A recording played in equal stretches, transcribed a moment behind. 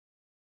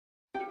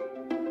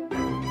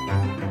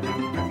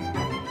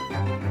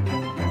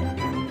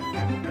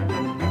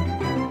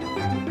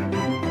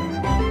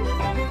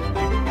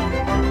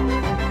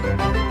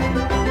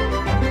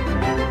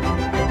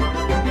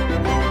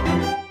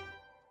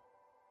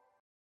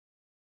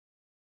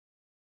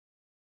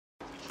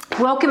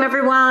Welcome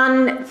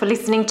everyone for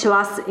listening to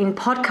us in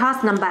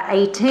podcast number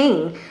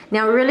 18.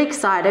 Now we're really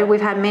excited.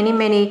 We've had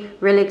many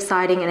really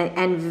exciting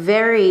and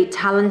very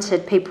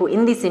talented people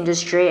in this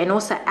industry and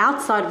also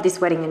outside of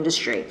this wedding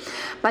industry.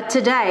 But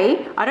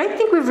today, I don't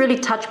think we've really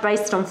touched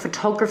base on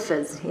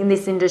photographers in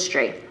this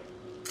industry.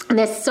 And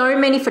there's so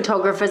many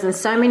photographers and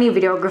so many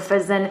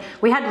videographers, and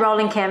we had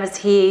Rolling Canvas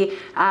here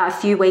a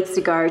few weeks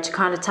ago to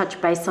kind of touch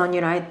base on,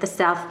 the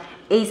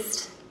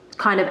Southeast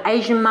kind of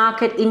Asian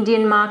market,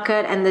 Indian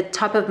market, and the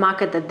type of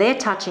market that they're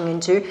touching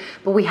into,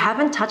 but we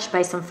haven't touched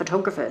base on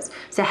photographers.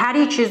 So how do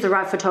you choose the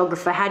right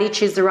photographer? How do you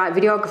choose the right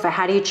videographer?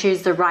 How do you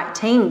choose the right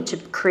team to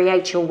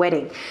create your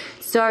wedding?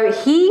 So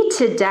here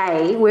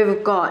today,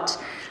 we've got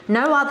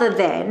no other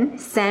than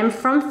Sam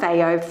from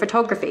Fayo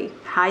Photography.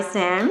 Hi,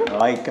 Sam.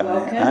 Hi,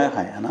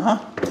 hi, Anna.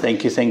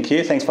 Thank you.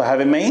 Thanks for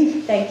having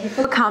me. Thank you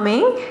for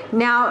coming.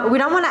 Now, we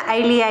don't want to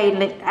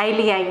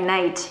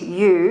alienate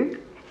you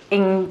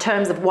in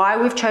terms of why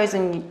we've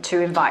chosen to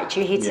invite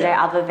you here today,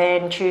 other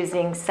than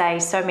choosing, say,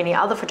 so many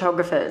other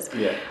photographers.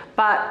 Yeah.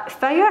 But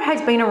Fayo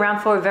has been around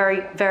for a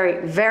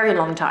very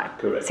long time.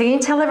 Correct. So can you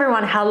tell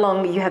everyone how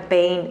long you have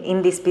been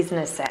in this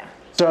business, Sam?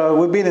 So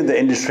we've been in the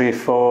industry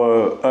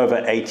for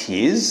over 8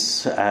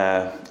 years,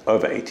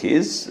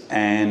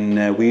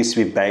 and we used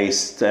to be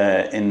based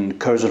in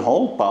Curzon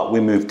Hall, but we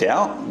moved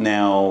out.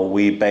 Now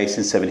we're based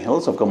in Seven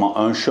Hills. I've got my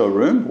own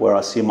showroom where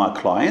I see my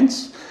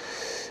clients,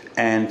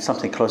 and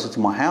something closer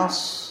to my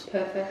house.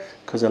 Perfect.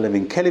 Because I live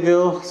in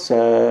Kellyville,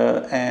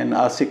 and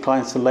I see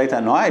clients late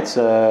at night.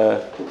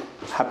 So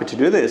happy to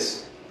do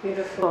this.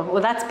 Beautiful.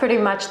 Well, that's pretty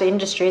much the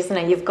industry, isn't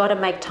it? You've got to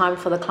make time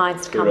for the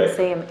clients to come and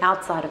see them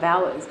outside of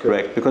hours.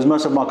 Correct. Because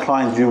most of my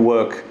clients do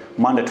work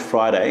Monday to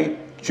Friday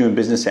during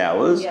business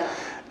hours,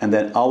 and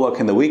then I'll work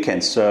in the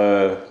weekends.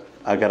 So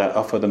I got to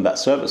offer them that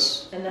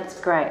service. And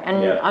that's great.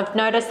 And I've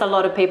noticed a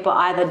lot of people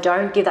either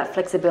don't give that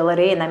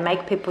flexibility and they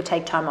make people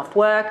take time off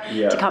work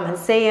to come and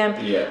see them.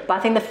 Yeah. But I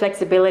think the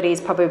flexibility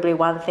is probably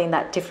one thing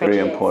that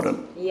differentiates. Very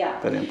important. Yeah.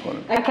 Very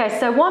important. Okay,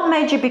 so what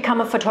made you become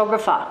a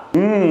photographer?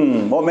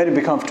 What made me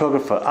become a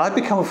photographer? I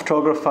became a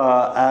photographer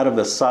out of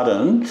the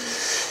sudden.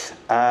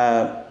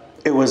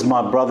 It was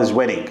my brother's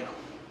wedding.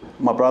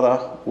 My brother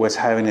was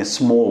having a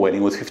small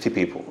wedding with 50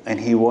 people, and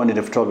he wanted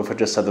a photographer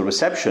just at the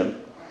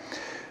reception.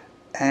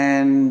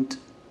 And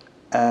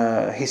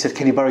he said,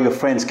 "Can you borrow your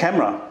friend's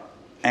camera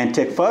and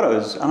take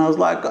photos?" And I was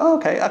like, "Oh,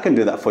 okay, I can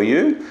do that for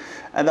you."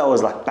 And that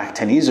was like back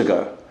 10 years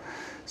ago.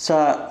 So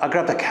I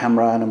grabbed the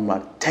camera and I'm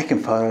like taking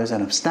photos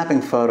and I'm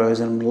snapping photos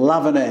and I'm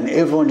loving it and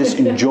everyone just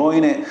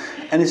enjoying it.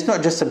 And it's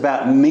not just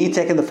about me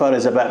taking the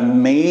photos, it's about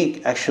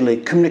me actually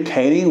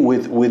communicating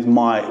with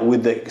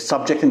the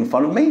subject in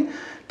front of me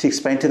to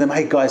explain to them,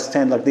 "Hey guys,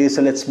 stand like this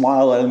and let's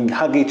smile and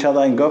hug each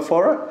other and go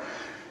for it."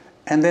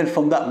 And then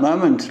from that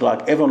moment,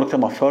 like everyone looked at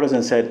my photos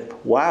and said,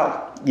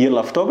 "Wow, you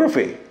love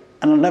photography."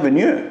 And I never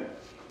knew.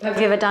 Have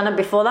you ever done it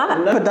before that?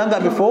 I've never done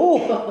that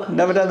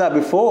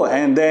before.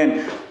 And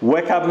then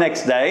wake up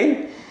next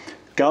day,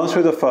 going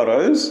through the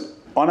photos.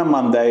 On a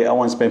Monday, I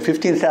want to spend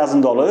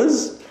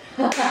 $15,000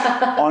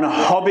 on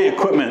hobby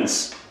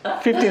equipments.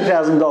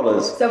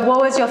 $15,000. So what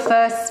was your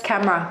first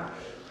camera?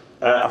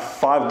 A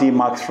 5D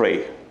Mark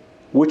III,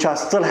 which I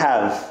still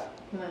have.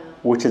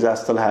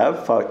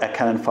 A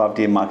Canon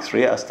 5D Mark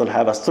III. I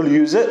still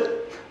use it.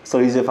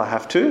 If I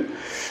have to.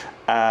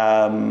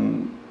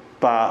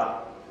 But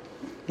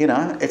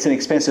it's an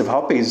expensive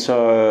hobby,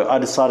 so I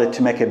decided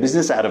to make a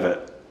business out of it.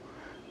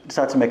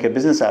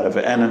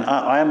 And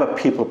I am a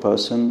people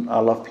person. I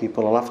love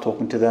people. I love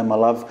talking to them. I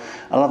love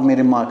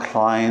meeting my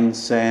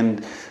clients,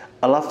 and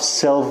I love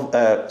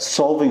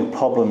solving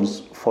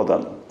problems for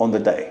them on the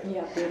day.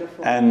 Yeah,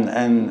 beautiful.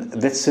 And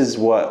this is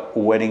what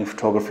wedding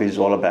photography is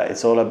all about.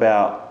 It's all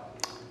about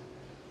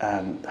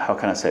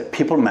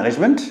people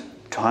management,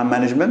 time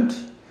management,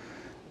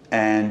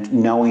 and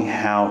knowing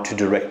how to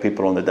direct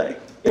people on the day.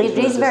 It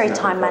is very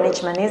time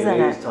management, isn't it?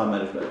 It is time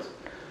management.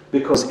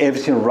 Because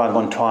everything runs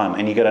on time,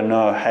 and you got to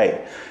know,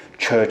 hey,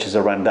 church is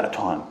around that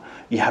time.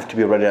 You have to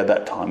be ready at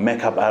that time.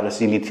 Makeup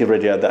artists, you need to be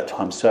ready at that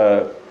time.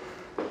 So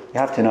you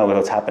have to know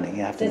what's happening.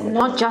 It's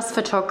not just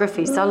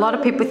photography. So a lot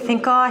of people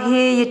think,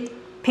 here you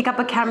pick up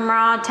a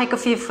camera, take a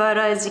few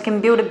photos, you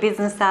can build a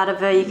business out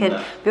of it, you can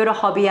build a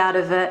hobby out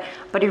of it,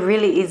 but it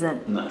really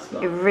isn't. No, it's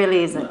not. It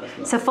really isn't. No, it's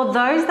not. So for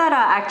those that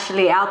are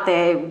actually out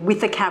there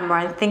with a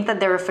camera and think that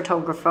they're a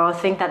photographer or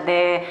think that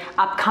they're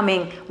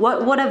upcoming,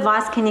 what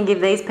advice can you give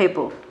these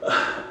people?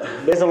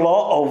 There's a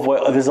lot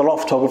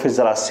of photographers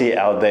that I see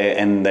out there,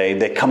 and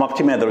they come up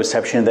to me at the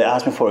reception, they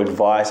ask me for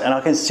advice, and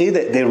I can see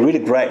that they're really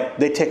great.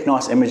 They take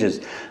nice images.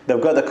 They've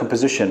got the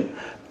composition,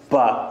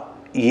 but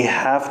you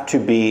have to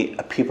be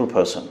a people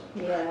person.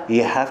 Yeah.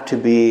 You have to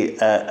be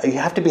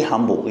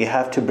humble. You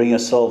have to bring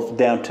yourself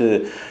down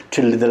to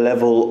the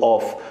level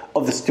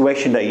of the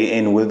situation that you're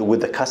in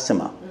with the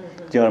customer. Mm-hmm.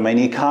 Do you know what I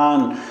mean? You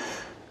can't.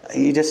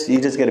 You just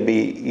got to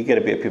be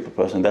a people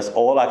person. That's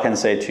all I can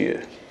say to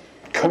you.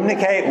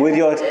 Communicate with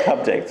your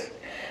subject.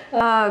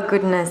 Oh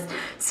goodness.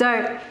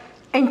 So,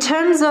 in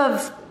terms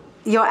of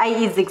your 8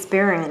 years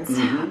experience,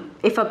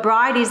 if a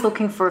bride is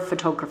looking for a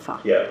photographer,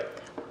 Yeah.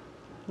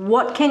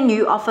 what can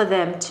you offer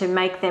them to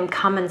make them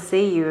come and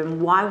see you,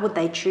 and why would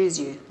they choose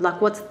you?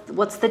 Like,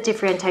 what's the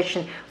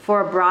differentiation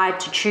for a bride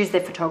to choose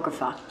their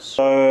photographer?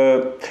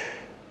 So,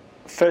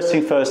 first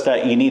thing first,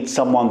 that you need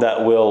someone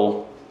that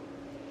will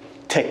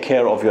take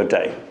care of your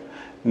day.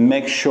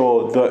 Make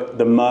sure that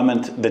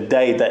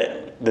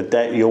the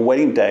day your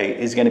wedding day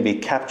is going to be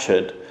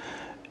captured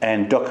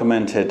and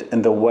documented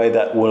in the way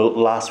that will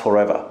last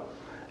forever.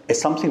 It's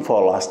something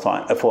for a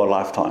lifetime.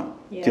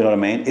 Do you know what I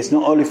mean? It's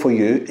not only for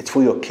you, it's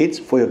for your kids,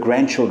 for your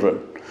grandchildren.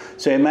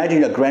 So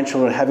imagine your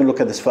grandchildren having a look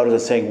at these photos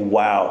and saying,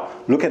 wow,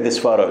 look at these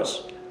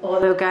photos. Or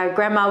they'll go,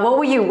 Grandma, what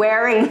were you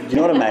wearing? Do you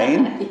know what I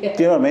mean? Yeah.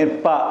 Do you know what I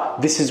mean?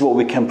 But this is what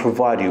we can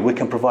provide you. We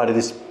can provide you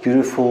this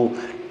beautiful,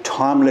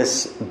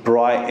 timeless,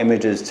 bright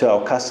images to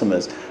our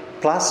customers.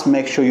 Plus,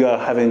 make sure you are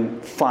having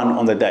fun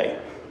on the day.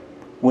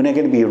 We're not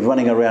going to be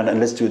running around and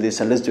let's do this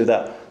and let's do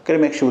that. We're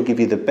going to make sure we give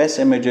you the best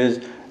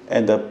images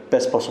and the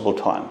best possible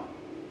time.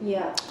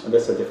 Yeah. And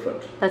that's the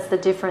difference. That's the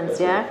difference, That's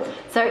the yeah?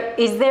 difference. So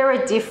is there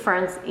a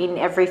difference in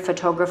every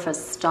photographer's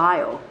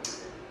style?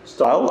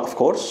 Style, of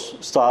course.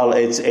 Style,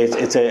 it's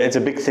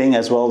a big thing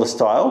as well, the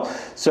style.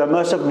 So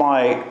most of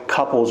my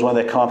couples, when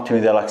they come up to me,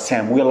 they're like,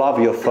 Sam, we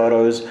love your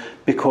photos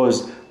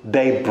because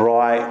they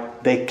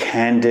bright, they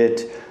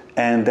candid,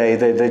 and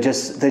they're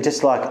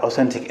just like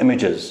authentic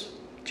images.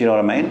 Do you know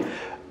what I mean?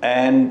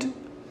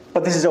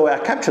 But this is the way I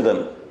capture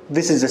them.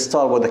 This is the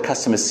style where the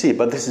customers see,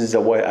 but this is the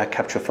way I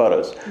capture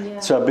photos. Yeah.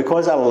 So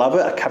because I love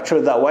it, I capture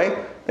it that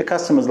way, the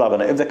customer's loving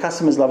it. If the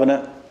customer's loving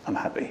it, I'm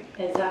happy.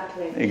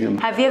 Exactly. You-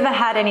 Have you ever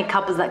had any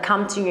couples that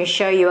come to you and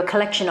show you a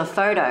collection of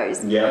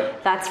photos Yeah.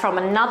 that's from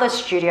another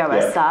studio Yeah.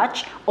 as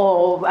such,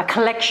 or a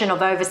collection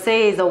of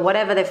overseas or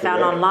whatever they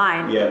found Correct.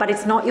 online, Yeah. but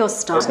it's not your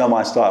style? It's not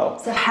my style.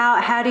 So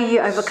how do you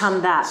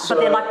overcome that? So-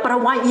 But they're like, but I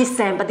want you,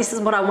 Sam, but this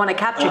is what I want to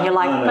capture. And you're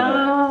like,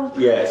 no. oh.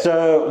 Yeah.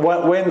 So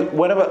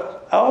whenever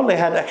I only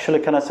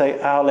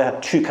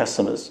had 2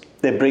 customers.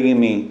 They're bringing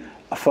me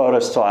a photo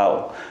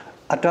style.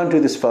 I don't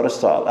do this photo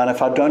style, and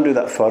if I don't do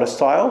that photo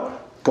style,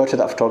 go to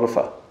that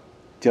photographer.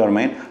 Do you know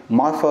what I mean?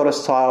 My photo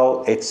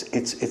style, it's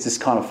this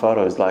kind of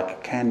photos,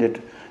 like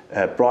candid,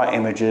 bright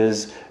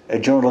images,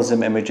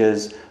 journalism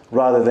images,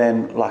 rather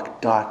than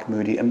like dark,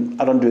 moody.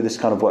 And I don't do this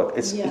kind of work.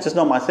 It's just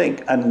not my thing,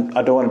 and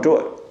I don't want to do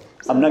it.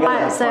 I'm not going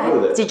to have fun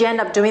with it. Did you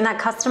end up doing that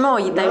customer,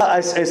 or they? No,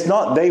 it's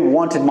not. They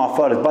wanted my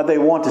photos, but they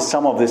wanted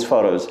some of these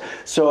photos.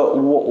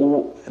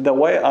 So the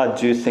way I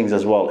do things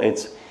as well,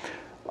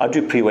 I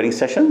do pre-wedding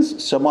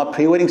sessions. So my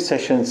pre-wedding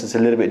sessions is a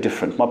little bit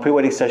different. My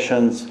pre-wedding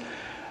sessions,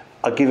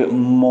 I give it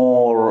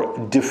more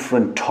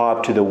different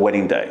type to the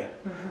wedding day,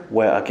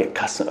 where I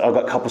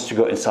got couples to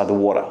go inside the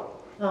water.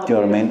 Do you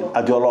know what I mean?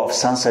 I do a lot of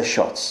sunset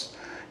shots.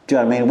 Do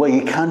you know what I mean? Well,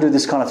 you can't do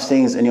this kind of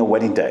things in your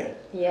wedding day.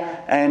 Yeah.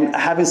 And I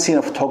haven't seen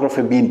a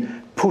photographer being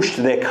pushed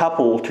their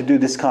couple to do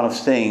this kind of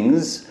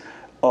things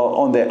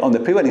on the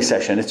pre-wedding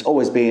session. It's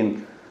always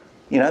been,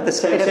 the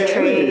same bit of images.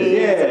 trees,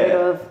 Yeah. a bit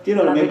of Do you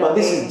know what I mean? But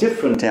this lovey-dovey. is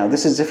different now.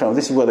 This is different.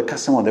 This is where the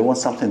customer, they want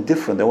something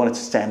different. They want it to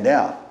stand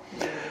out.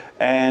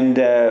 And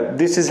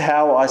this is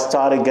how I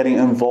started getting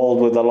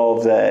involved with a lot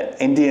of the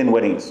Indian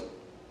weddings.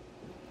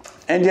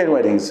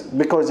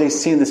 Because they've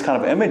seen this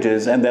kind of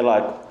images and they're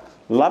like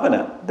loving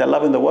it. They're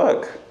loving the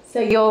work. So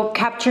you're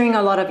capturing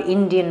a lot of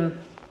Indian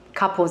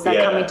couples that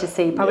Yeah. come in to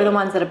see, probably the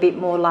ones that are a bit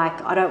more like,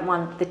 I don't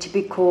want the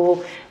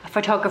typical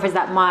photographers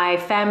that my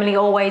family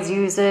always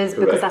uses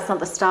because Correct. that's not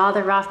the style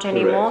they're after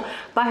anymore.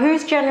 But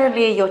who's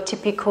generally your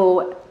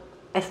typical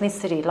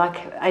ethnicity? Like,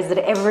 is it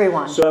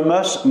everyone? So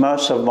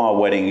most of my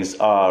weddings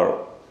are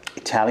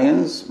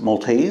Italians,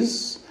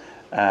 Maltese,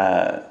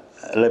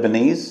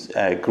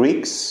 Lebanese,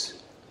 Greeks.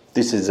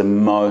 This is the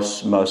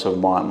most of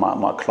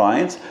my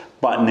clients.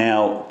 But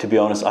now, to be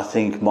honest, I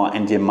think my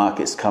Indian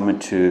market is coming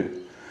to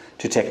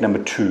take number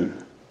 2.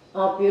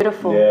 Oh,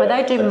 beautiful. Yeah, But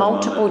they at do the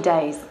multiple moment.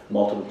 days.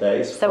 Multiple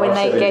days. So when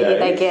they 5-7 get you,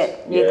 they days.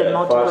 get you the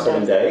multiple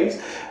 5-7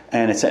 days.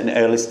 And it's at an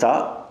early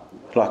start.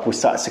 Like we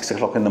start at 6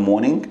 o'clock in the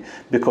morning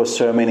because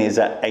ceremony is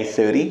at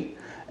 8:30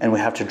 and we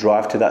have to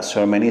drive to that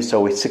ceremony.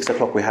 So at 6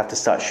 o'clock we have to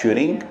start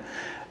shooting.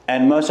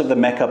 And most of the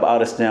makeup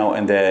artists now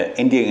in the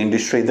Indian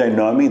industry, they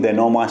know me, they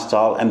know my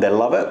style and they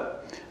love it.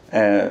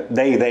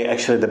 They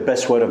actually the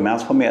best word of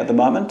mouth for me at the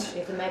moment.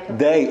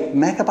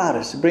 Makeup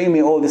artists bring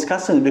me all these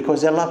customers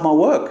because they love my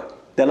work.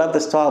 They love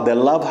the style. They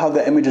love how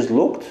the images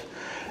looked,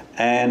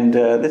 and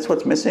that's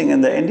what's missing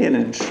in the Indian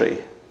industry.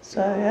 So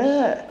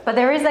yeah. But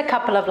there is a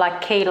couple of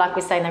like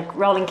we're saying, the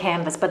rolling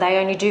canvas, but they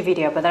only do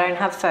video, but they don't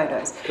have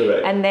photos.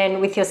 Correct. And then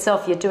with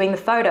yourself, you're doing the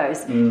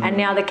photos, and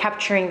now they're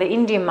capturing the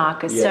Indian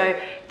markers. Yeah. So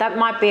that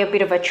might be a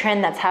bit of a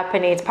trend that's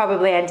happening. It's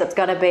probably ends up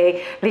going to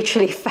be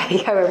literally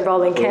Fago and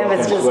rolling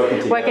canvas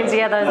just working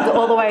together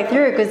all the way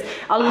through, because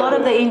a lot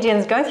of the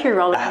Indians go through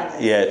rolling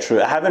canvas. Yeah,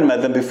 true. I haven't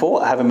met them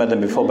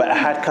before, but I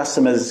had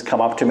customers come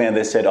up to me and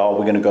they said, "Oh,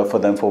 we're going to go for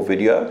them for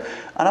video,"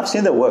 and I've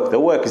seen their work. Their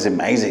work is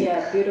amazing.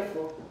 Yeah, beautiful.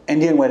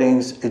 Indian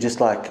weddings are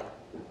just like,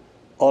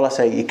 all I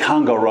say, you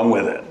can't go wrong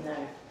with it. No.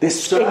 There's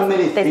so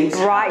many things.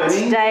 There's bright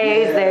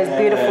days, there's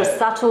beautiful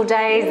subtle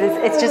days.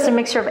 It's just a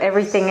mixture of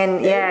everything,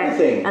 and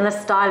and the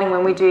styling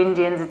when we do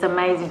Indians, it's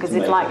amazing because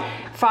it's like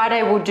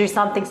Friday we'll do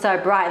something so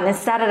bright, and then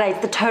Saturday it's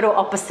the total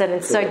opposite.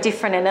 It's so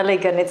different and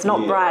elegant. It's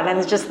not bright, and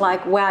it's just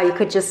like wow, you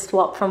could just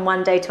swap from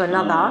one day to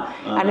another,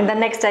 and then the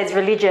next day it's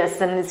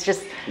religious, and it's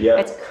just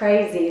it's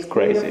crazy. It's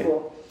crazy.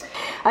 Beautiful.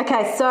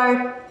 Okay,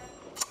 so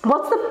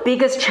what's the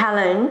biggest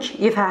challenge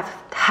you've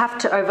have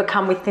to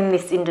overcome within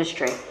this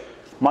industry?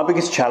 My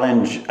biggest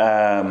challenge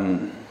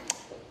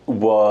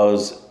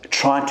was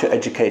trying to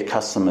educate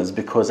customers,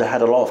 because I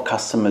had a lot of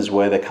customers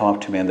where they come up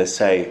to me and they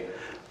say,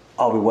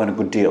 oh, we want a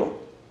good deal.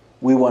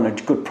 We want a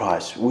good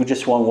price. We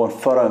just want one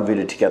photo and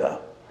video together.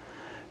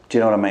 Do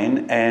you know what I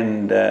mean?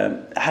 And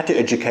I had to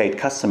educate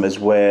customers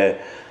where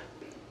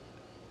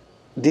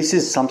this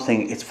is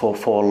something, it's for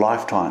a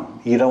lifetime.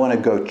 You don't want to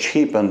go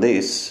cheap on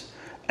this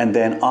and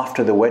then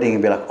after the wedding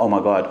you'll be like, oh my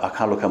God, I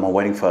can't look at my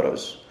wedding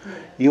photos.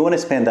 You want to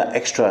spend that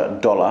extra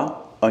 $1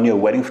 on your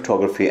wedding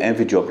photography and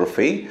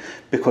videography,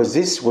 because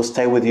this will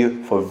stay with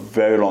you for a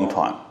very long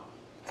time.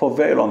 For a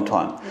very long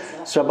time.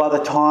 Exactly. So by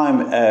the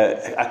time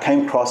I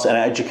came across and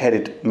I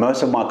educated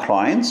most of my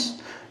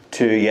clients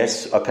to,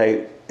 yes,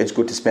 okay, it's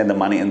good to spend the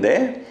money in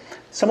there.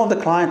 Some of the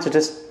clients they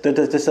just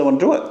don't want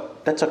to do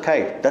it. That's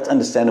okay. That's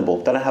understandable.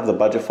 They don't have the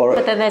budget for it.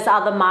 But then there's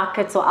other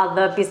markets or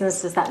other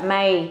businesses that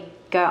may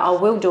go, I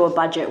will do a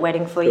budget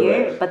wedding for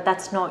you, but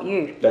that's not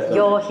you.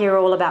 You're here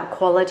all about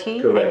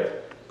quality. Correct.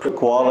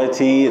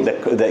 Quality,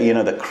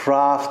 the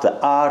craft, the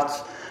art,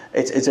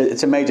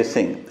 it's a major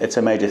thing. It's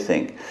a major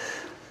thing,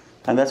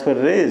 and that's what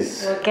it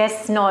is. Well, I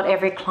guess not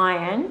every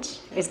client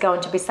is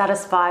going to be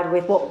satisfied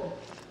with what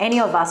any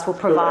of us will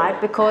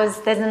provide,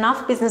 because there's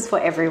enough business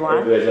for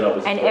everyone,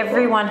 and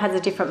everyone has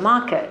a different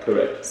market.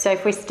 Correct. So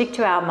if we stick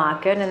to our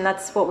market, and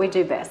that's what we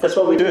do best. That's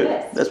what we do.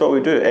 That's what we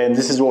do, and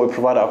this is what we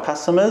provide our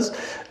customers.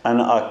 And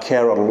I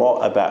care a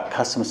lot about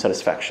customer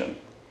satisfaction.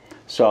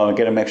 So I'm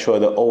going to make sure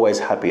they're always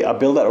happy. I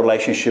build that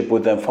relationship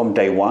with them from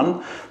day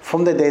one.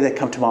 From the day they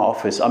come to my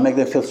office, I make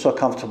them feel so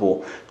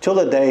comfortable. Till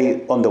the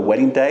day on the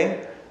wedding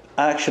day,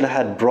 I actually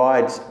had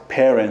brides'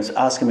 parents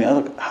asking me,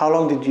 oh, how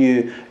long did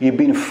you've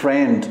been a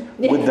friend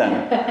with them?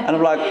 And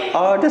I'm like,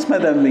 oh, I just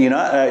met them,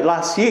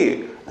 last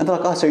year. And they're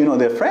like, oh, so you know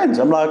they're friends?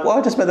 I'm like, well,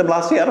 I just met them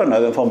last year. I don't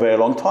know them for a very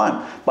long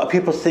time. But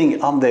people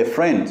think I'm their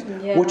friend,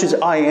 which is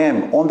I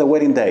am. On the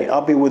wedding day,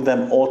 I'll be with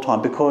them all the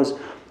time, because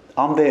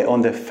I'm there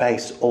on their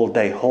face all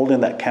day, holding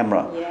that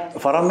camera. Yes.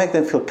 If I don't make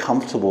them feel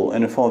comfortable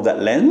in front of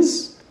that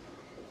lens,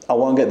 I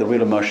won't get the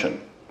real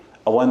emotion.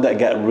 I won't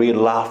get a real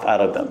laugh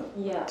out of them.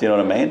 Yeah, do you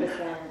know what I mean?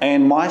 100%.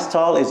 And my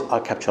style is I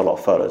capture a lot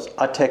of photos.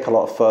 I take a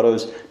lot of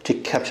photos to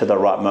capture the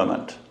right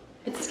moment.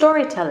 It's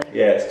storytelling.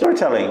 Yeah,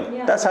 storytelling.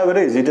 Yeah. That's how it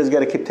is. You just got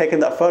to keep taking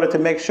that photo to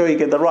make sure you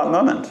get the right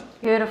moment.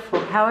 Beautiful.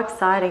 How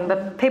exciting.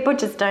 But people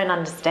just don't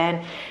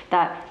understand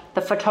that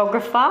the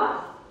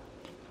photographer,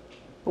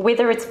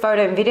 whether it's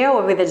photo and video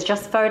or whether it's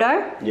just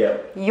photo,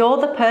 you're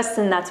the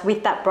person that's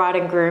with that bride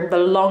and groom the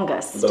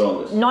longest.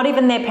 Not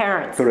even their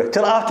parents. Correct.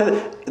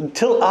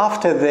 Till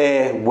after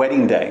their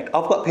wedding day.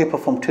 I've got people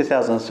from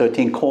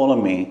 2013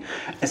 calling me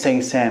and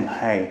saying, Sam,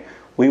 hey,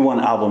 we want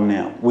an album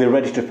now. We're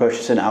ready to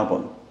purchase an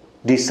album.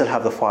 Do you still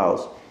have the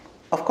files?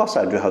 Of course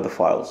I do have the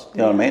files. You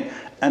know what I mean?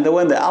 And they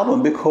want the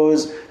album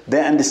because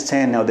they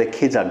understand now their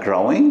kids are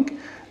growing.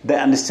 They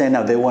understand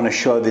now they want to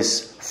show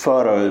these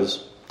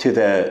photos to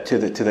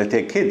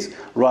their kids,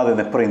 rather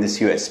than putting this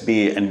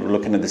USB and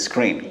looking at the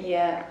screen.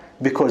 Yeah.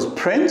 Because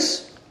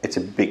prints, it's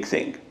a big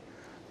thing.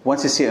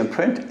 Once you see it in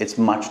print, it's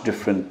much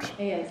different,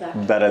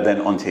 better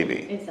than on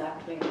TV.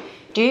 Exactly.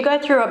 Do you go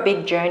through a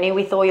big journey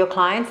with all your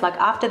clients? Like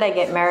after they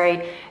get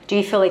married, do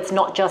you feel it's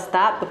not just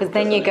that? Because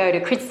then you go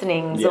to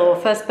christenings or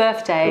first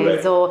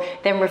birthdays or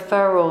then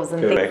referrals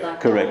and things like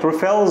that. Correct.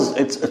 Referrals,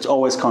 it's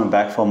always coming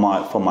back for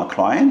my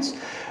clients.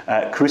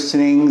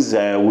 Christenings,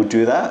 we'll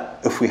do that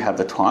if we have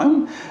the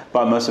time.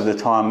 But most of the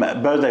time,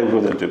 birthday, we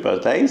wouldn't do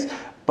birthdays.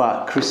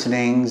 But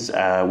christenings,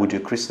 we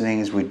do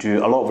christenings. We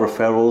do a lot of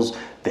referrals.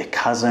 Their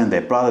cousin,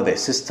 their brother, their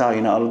sister. I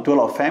do a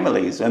lot of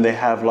families. And they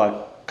have like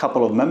a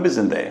couple of members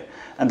in there.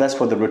 And that's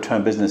what the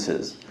return business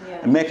is.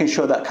 Yeah. And making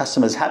sure that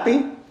customer's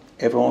happy,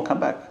 everyone will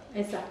come back.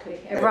 Exactly.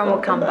 Everyone will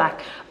come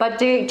back.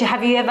 But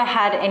have you ever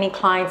had any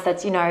clients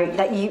that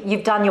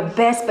you've done your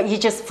best, but you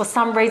just for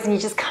some reason you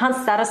just can't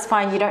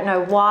satisfy and you don't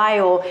know why,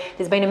 or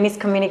there's been a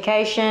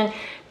miscommunication?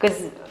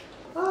 Because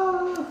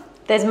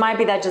there's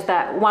maybe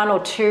that one or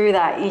two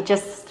that you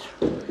just.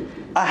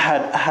 I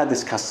had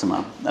this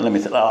customer, and I'm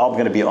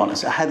going to be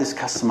honest. I had this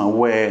customer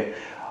where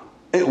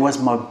it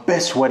was my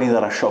best wedding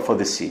that I shot for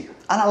this year,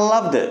 and I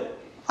loved it.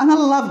 And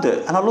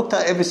I looked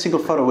at every single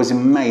photo. It was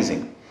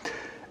amazing.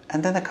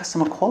 And then the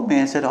customer called me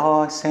and said,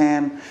 oh,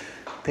 Sam,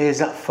 there's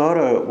that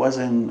photo. It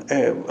wasn't,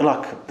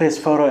 there's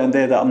a photo in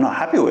there that I'm not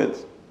happy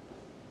with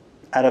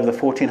out of the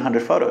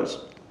 1,400 photos.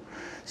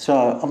 So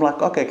I'm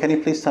like, okay, can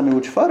you please tell me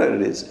which photo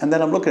it is? And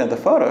then I'm looking at the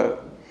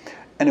photo,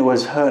 and it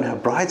was her and her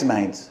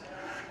bridesmaids.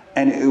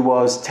 And it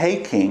was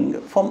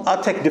taking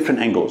I take different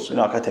angles.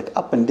 Like I take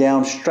up and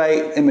down,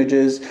 straight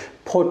images,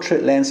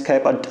 portrait,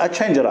 landscape. I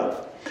change it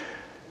up.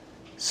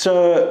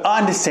 So I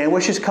understand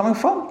where she's coming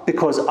from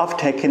because I've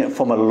taken it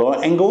from a low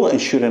angle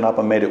and shooting up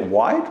and made it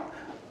wide.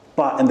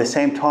 But at the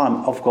same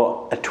time, I've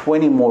got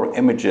 20 more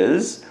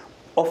images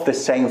of the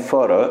same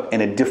photo in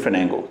a different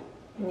angle.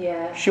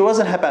 Yeah. She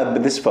wasn't happy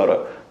with this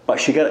photo, but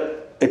she got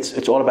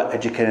it's all about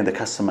educating the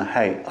customer.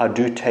 Hey, I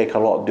do take a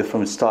lot of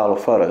different style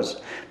of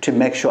photos to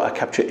make sure I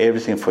capture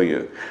everything for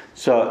you.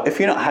 So if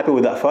you're not happy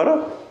with that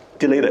photo,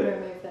 delete it.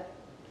 Remove that.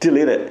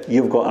 Delete it.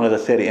 You've got another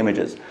 30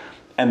 images.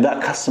 And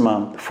that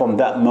customer, from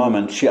that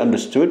moment, she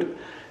understood.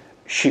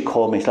 She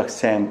called me. She's like,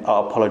 Sam, I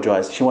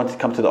apologize. She wanted to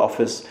come to the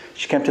office.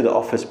 She came to the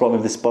office, brought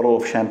me this bottle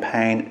of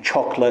champagne,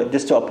 chocolate,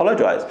 just to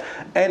apologize.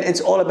 And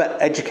it's all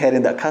about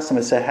educating that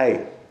customer. Say,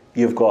 hey,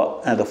 you've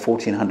got another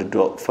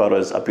 1,400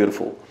 photos are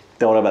beautiful.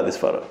 They're all about this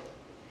photo.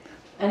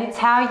 And it's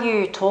how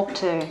you talk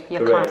to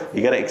your clients.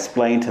 You got to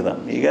explain to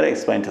them.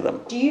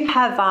 Do you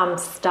have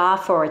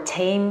staff or a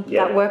team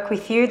that work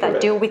with you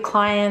that deal with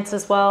clients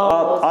as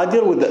well? I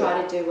deal with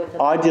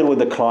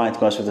the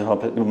clients most of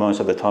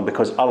the time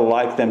because I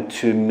like them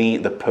to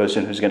meet the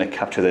person who's going to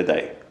capture their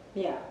day.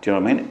 Yeah. Do you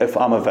know what I mean? If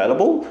I'm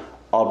available,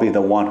 I'll be the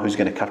one who's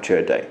going to capture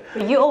a day.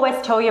 But you always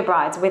tell your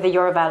brides whether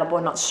you're available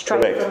or not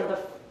straight from the...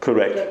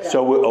 Correct.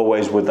 So we're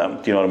always with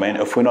them. Do you know what I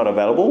mean? If we're not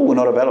available, we're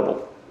not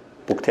available.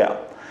 Booked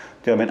out.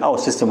 Do you know what I mean? Our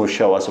system will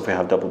show us if we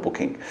have double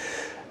booking.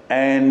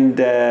 And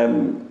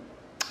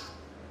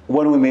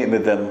when we meet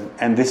with them,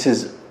 and this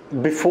is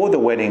before the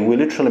wedding, we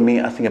literally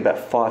meet, I think,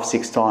 about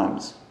 5-6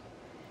 times.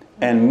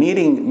 And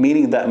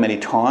meeting that many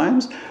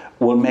times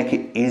will make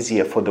it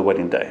easier for the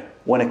wedding day.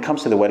 When it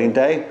comes to the wedding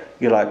day,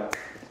 you're like,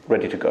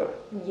 ready to go.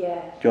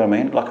 Yeah. Do you know what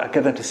I mean? Like I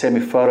get them to send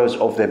me photos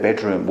of their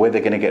bedroom, where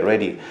they're going to get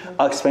ready.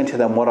 I explain to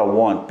them what I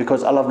want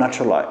because I love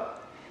natural light.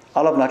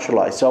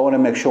 So I want to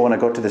make sure when I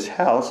go to this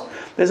house,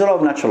 there's a lot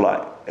of natural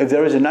light. If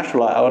there is a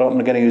natural light, I'm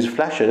going to use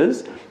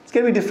flashes. It's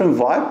going to be a different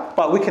vibe,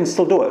 but we can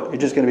still do it.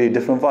 It's just going to be a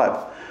different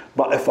vibe.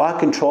 But if I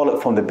control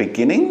it from the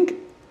beginning,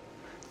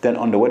 then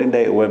on the wedding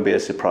day, it won't be a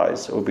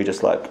surprise. It will be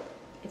just like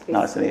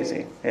nice and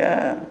easy.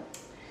 Yeah.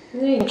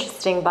 Really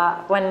interesting,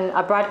 but when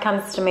a bride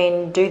comes to me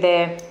and do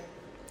their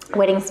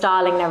wedding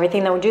styling and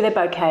everything, they will do their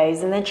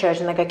bouquets and their church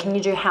and they go, can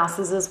you do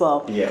houses as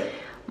well? Yeah.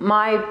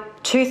 My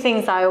 2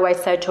 things I always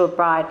say to a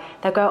bride,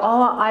 they go,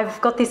 oh, I've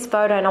got this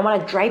photo and I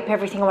want to drape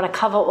everything. I want to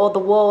cover all the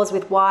walls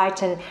with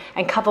white and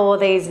cover all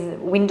these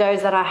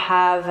windows that I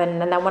have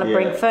and they want to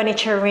bring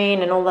furniture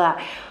in and all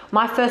that.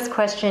 My first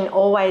question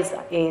always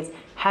is,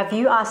 have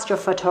you asked your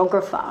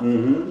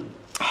photographer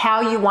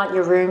how you want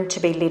your room to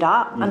be lit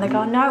up? And they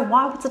go, no,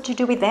 why? What's it to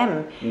do with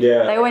them?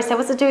 Yeah. They always say,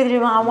 what's it to do with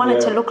them? I want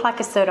it to look like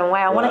a certain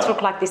way. I want it to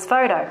look like this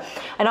photo.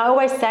 And I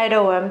always say to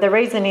them, the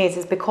reason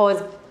is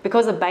because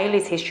of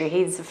Bailey's history.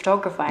 He's a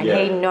photographer and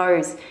he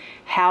knows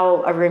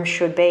how a room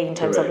should be in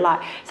terms of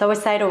light. So I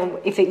always say to them,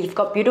 if you've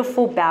got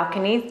beautiful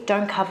balconies,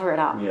 don't cover it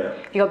up. Yeah.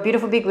 If you've got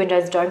beautiful big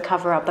windows, don't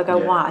cover up. They go,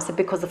 why? I said,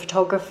 because the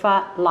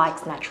photographer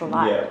likes natural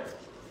light. Yeah.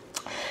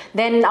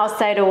 Then I'll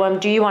say to them,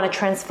 do you want to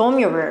transform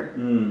your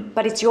room?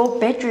 But it's your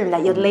bedroom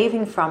that you're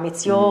leaving from.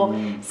 It's your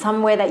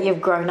somewhere that you've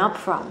grown up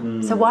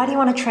from. So why do you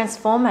want to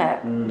transform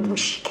it?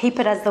 Keep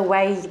it as the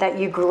way that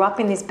you grew up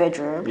in this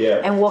bedroom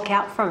and walk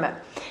out from it.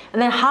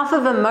 And then half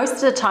of them, most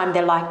of the time,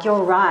 they're like,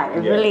 you're right,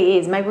 it really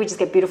is. Maybe we just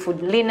get beautiful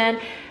linen,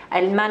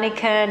 a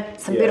mannequin,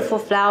 some beautiful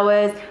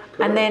flowers.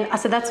 And then I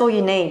said, that's all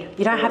you need.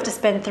 You don't have to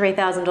spend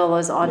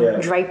 $3,000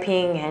 on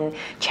draping and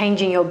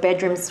changing your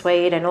bedroom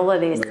suite and all of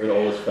this.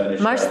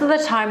 Most of the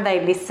time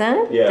they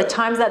listen. The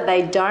times that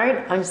they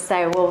don't, I just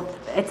say, well,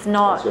 it's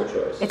not. It's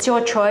your choice. It's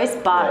your choice,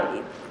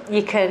 but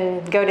you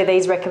can go to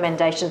these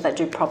recommendations that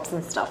do props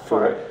and stuff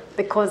for it.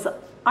 Because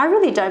I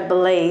really don't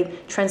believe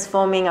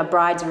transforming a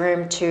bride's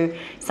room to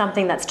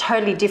something that's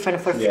totally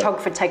different for a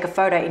photographer to take a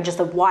photo in just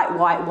a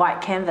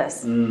white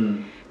canvas.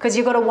 Because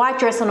you've got a white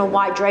dress on a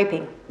white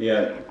draping.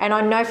 Yeah. And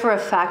I know for a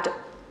fact,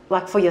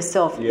 like for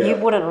yourself, you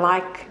wouldn't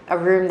like a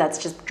room that's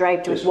just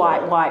draped with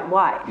white.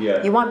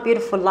 Yeah. You want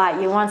beautiful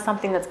light. You want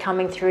something that's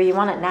coming through. You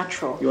want it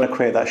natural. You want to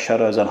create that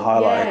shadows and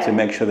highlight to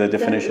make sure the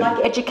definition.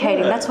 Like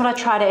educating. That's what I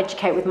try to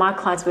educate with my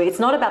clients. It's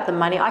not about the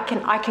money. I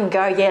can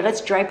go,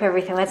 let's drape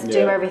everything. Let's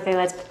do everything.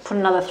 Let's put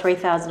another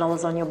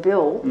 $3,000 on your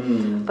bill.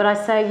 But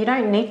I say, you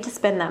don't need to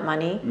spend that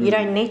money. You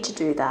don't need to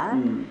do that.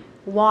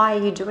 Why are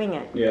you doing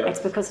it?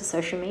 It's because of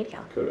social media.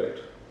 Correct.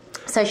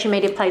 Social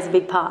media plays a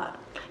big part.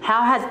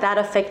 How has that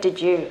affected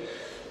you?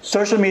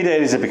 Social media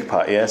is a big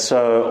part,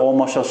 So all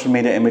my social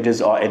media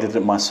images are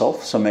edited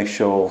myself, so make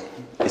sure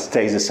it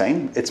stays the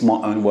same. It's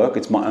my own work,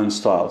 it's my own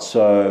style.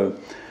 So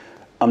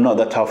I'm not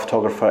that type of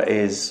photographer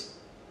is,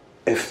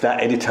 if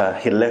that editor,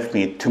 he left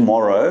me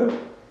tomorrow,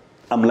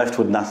 I'm left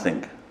with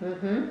nothing.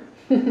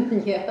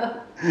 Yeah.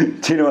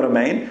 Do you know what I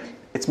mean?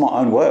 It's my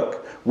own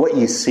work. What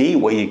you see,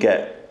 what you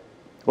get.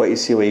 What you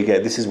see, what you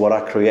get. This is what I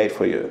create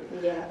for you.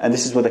 Yeah. And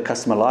this is what the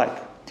customer like.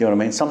 Do you know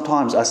what I mean?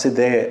 Sometimes I sit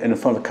there in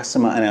front of a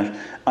customer and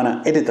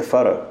I edit the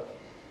photo.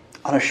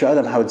 And I show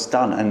them how it's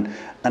done.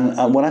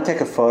 And when I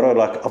take a photo,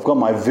 like I've got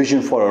my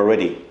vision for it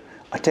already.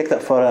 I take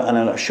that photo and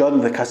then I show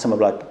them the customer,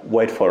 like,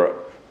 wait for it.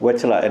 Wait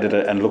till I edit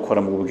it and look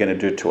what we're going to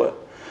do to it.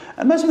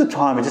 And most of the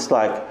time, it's just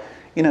like,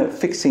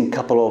 fixing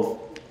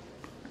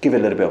give it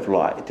a little bit of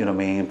light, you know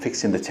what I mean?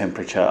 Fixing the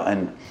temperature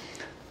and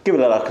give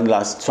it a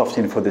like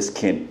softening for the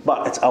skin.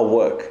 But it's our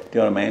work, do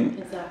you know what I mean?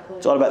 Exactly.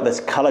 It's all about this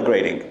color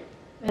grading.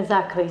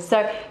 Exactly.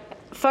 So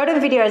photo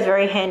and video is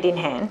very hand in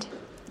hand.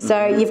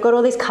 So you've got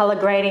all this color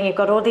grading, you've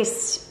got all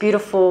this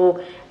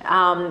beautiful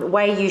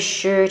way you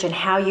shoot and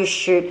how you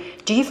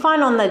shoot. Do you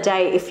find on the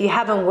day, if you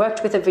haven't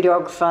worked with a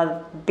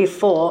videographer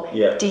before,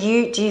 do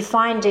you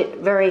find it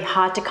very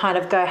hard to kind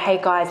of go, hey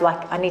guys,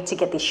 like I need to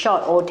get this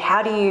shot, or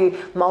how do you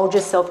mold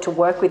yourself to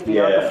work with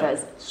videographers?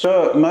 Yeah.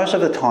 So most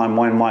of the time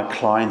when my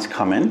clients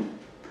come in,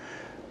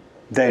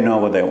 they know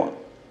what they want.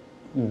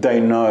 They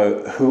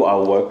know who I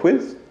work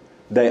with.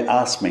 They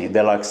ask me,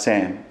 they're like,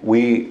 Sam,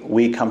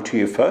 we come to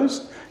you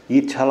first.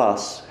 You tell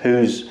us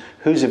who's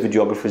the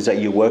videographers that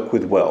you work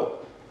with well.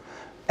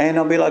 And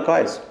I'll be like,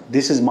 guys,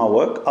 this is my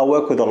work. I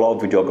work with a lot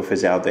of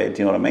videographers out there, do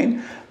you know what I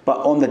mean? But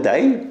on the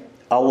day,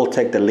 I will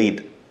take the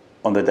lead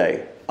on the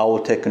day. I will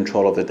take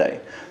control of the day.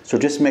 So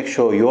just make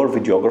sure your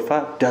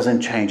videographer doesn't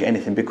change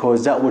anything,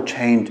 because that will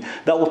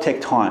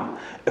take time.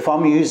 If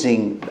I'm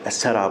using a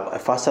setup,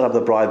 if I set up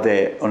the bride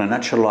there on a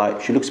natural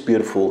light, she looks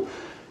beautiful,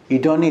 you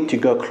don't need to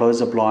go close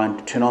the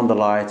blind, turn on the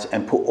lights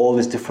and put all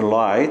these different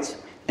lights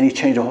and you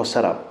change the whole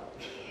setup.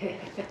 Do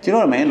you know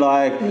what I mean?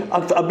 Like,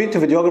 I've been to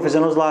videographers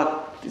and I was like,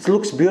 it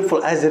looks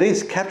beautiful as it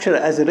is, capture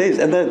it as it is.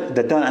 And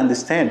they don't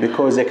understand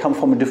because they come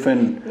from a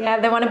different... Yeah,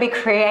 they want to be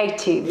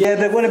creative. Yeah,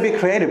 they want to be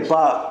creative,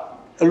 but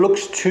it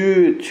looks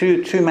too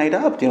made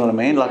up, do you know what I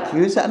mean? Like,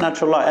 use that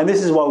natural light. And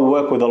this is why we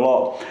work with a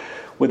lot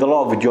of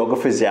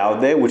videographers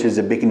out there, which is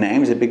the big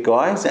names, the big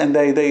guys, and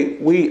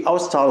our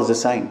style is the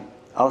same.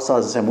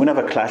 We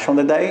never clash on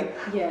the day.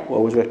 Yeah. We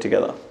always work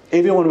together.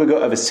 Even when we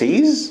go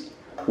overseas,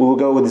 we will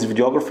go with these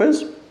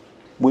videographers.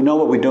 We know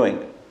what we're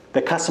doing.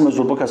 The customers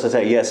will book us and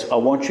say, yes, I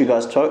want you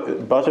guys,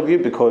 both of you,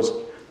 because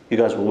you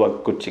guys will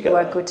work good together.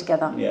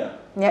 Yeah.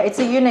 Yeah, it's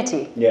a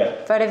unity.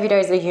 Yeah. Photo video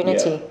is a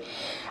unity.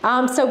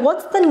 Yeah. So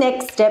what's the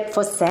next step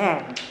for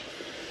Sam?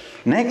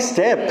 Next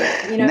step.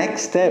 You've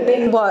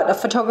been a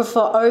photographer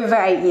over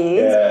 8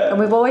 years, and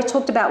we've always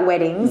talked about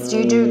weddings. Do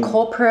you do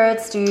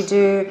corporates? Do you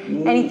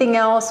do anything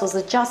else? Was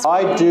it just?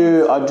 I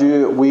do.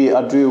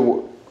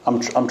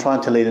 I'm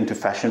trying to lead into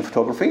fashion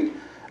photography.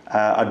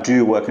 I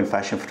do work in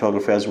fashion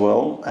photography as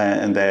well,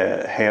 and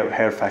the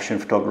hair fashion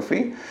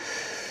photography.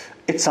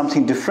 It's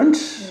something different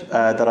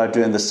that I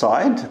do on the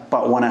side,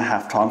 but when I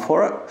have time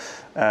for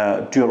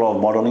it, do a lot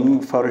of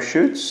modeling photo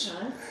shoots.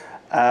 Nice.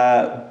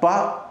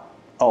 But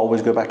I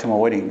always go back to my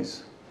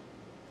weddings.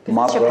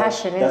 That's your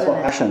passion, isn't it? That's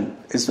my passion.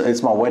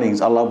 It's my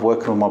weddings. I love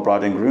working with my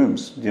bride and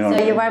grooms. You know.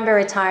 So you won't be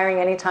retiring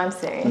anytime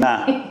soon?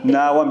 Nah,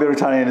 I won't be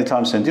retiring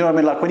anytime soon. Do you know what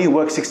I mean? Like when you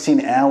work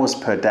 16 hours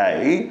per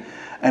day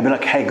and be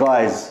like, hey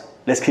guys,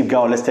 let's keep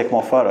going, let's take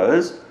more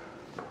photos.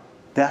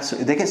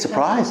 They get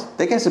surprised.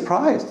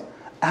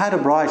 I had a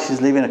bride,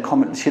 she's leaving a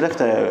comment, she left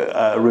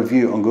a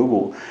review on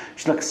Google.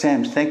 She's like,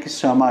 Sam, thank you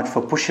so much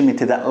for pushing me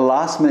to that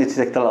last minute to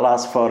take the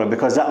last photo,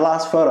 because that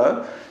last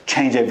photo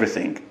changed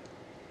everything.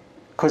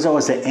 Because that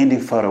was the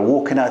ending photo,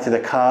 walking out to the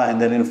car and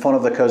then in front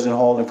of the curtain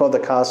hall, in front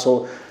of the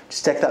castle,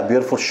 just take that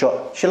beautiful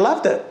shot. She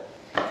loved it.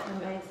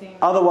 Amazing.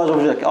 Otherwise, I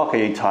was like,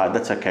 okay, you're tired,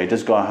 that's okay,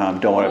 just go home,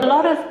 don't worry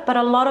about it. But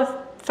a lot of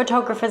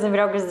photographers and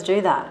videographers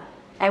do that.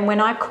 And when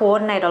I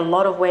coordinate a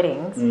lot of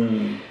weddings,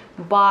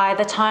 by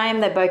the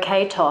time the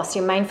bouquet toss,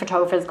 your main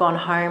photographer's gone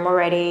home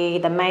already,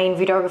 the main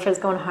videographer's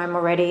gone home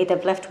already,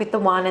 they've left with the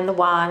one,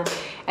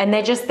 and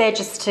they're just there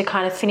just to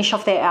kind of finish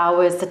off their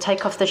hours, to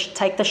take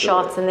the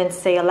shots and then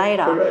see you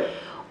later. Correct.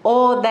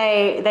 Or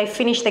they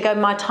finish, they go,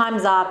 my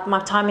time's up, my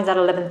time is at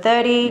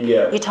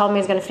 11:30, you told me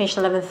it was going to finish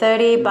at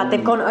 11:30, but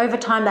they've gone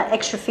overtime that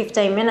extra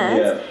 15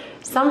 minutes.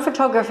 Some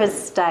photographers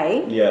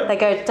stay, they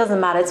go, it doesn't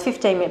matter, it's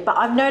 15 minutes. But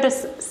I've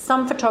noticed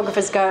some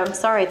photographers go, I'm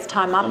sorry, it's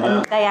time up,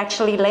 and they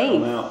actually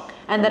leave.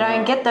 And they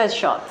don't get those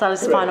shots,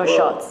 those final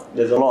shots.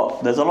 There's a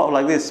lot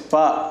like this.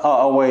 But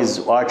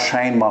I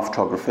train my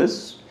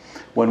photographers.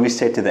 When we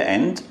say to the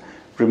end,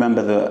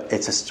 remember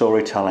it's a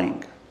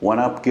storytelling. When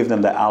I give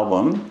them the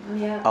album,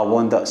 I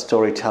want that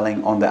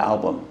storytelling on the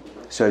album.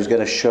 So it's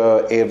going to show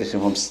everything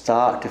from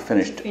start to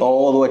finish,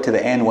 all the way to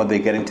the end when they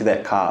get into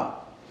that car.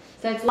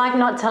 So it's like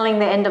not telling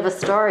the end of a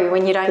story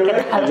when you don't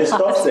get that. It just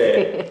stops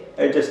there.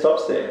 It just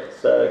stops there.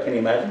 So can you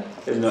imagine?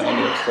 There's no end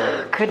of the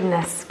story.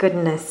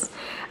 Goodness.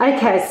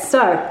 Okay,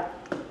 so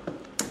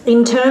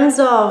in terms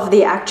of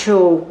the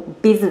actual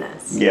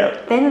business,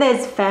 then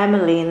there's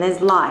family and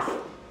there's life.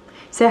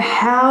 So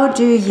how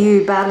do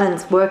you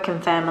balance work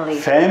and family?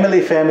 Family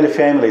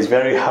is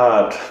very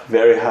hard.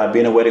 Very hard.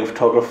 Being a wedding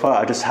photographer,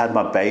 I just had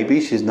my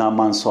baby. She's 9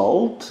 months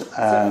old.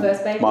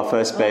 First baby? My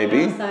first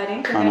baby. How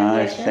exciting. I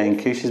know,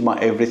 thank you. She's my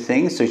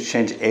everything. So she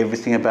changed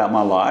everything about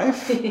my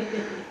life.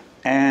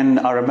 And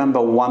I remember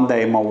one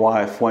day my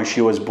wife, when she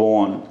was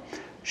born,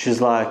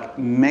 She's like,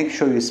 make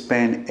sure you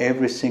spend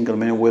every single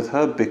minute with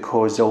her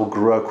because they'll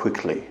grow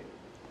quickly.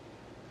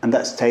 And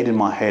that stayed in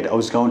my head. I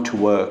was going to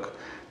work.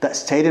 That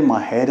stayed in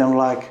my head. I'm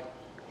like,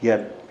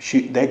 yeah,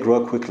 they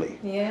grow quickly.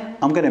 Yeah.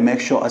 I'm going to make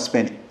sure I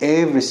spend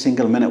every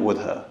single minute with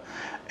her.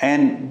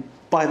 And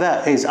by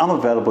that is I'm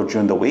available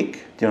during the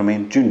week. Do you know what I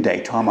mean? During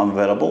daytime, I'm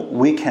available.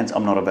 Weekends,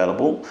 I'm not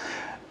available.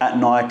 At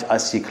night, I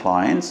see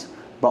clients.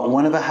 But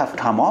whenever I have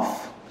time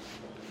off,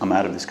 I'm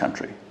out of this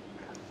country.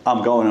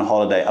 I'm going on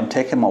holiday. I'm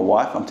taking my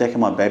wife, I'm taking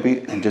my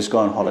baby, and just go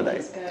on holiday.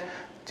 Just go.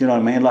 Do you know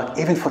what I mean? Like,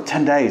 even for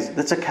 10 days,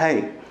 that's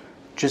okay.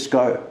 Just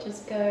go.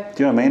 Just go.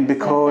 Do you know what I mean?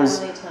 Because,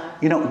 family time.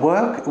 you know,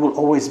 work will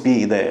always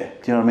be there.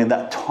 Do you know what I mean?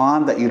 That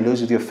time that you lose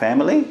with your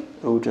family,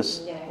 it will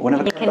just,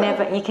 whenever you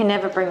can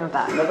never bring them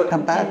back. Never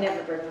come back. You can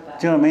never bring them back.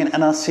 Do you know what I mean?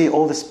 And I see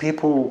all these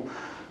people,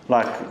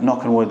 like,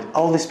 knock on wood,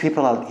 all these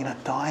people are, you know,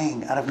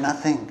 dying out of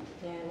nothing.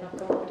 Yeah,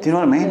 knock on wood. Do you know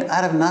what I mean?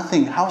 Out of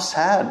nothing. How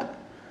sad.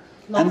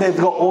 And they've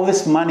got all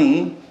this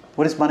money.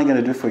 What is money going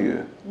to do for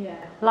you? Yeah.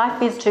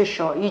 Life is too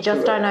short. You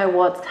just don't know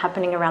what's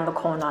happening around the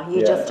corner. You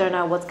just don't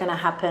know what's going to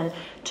happen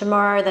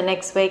tomorrow, the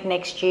next week,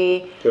 next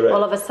year. Correct.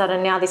 All of a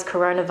sudden now this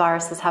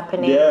coronavirus is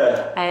happening.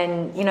 Yeah.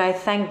 And, you know,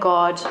 thank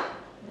God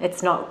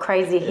it's not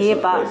crazy here,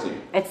 but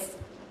it's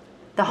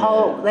the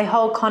whole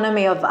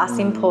economy of us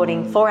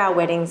importing for our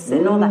weddings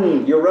and all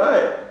that. You're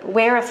right.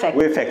 We're affected.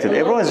 We're affected.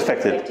 Everyone's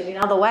affected. In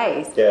other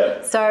ways.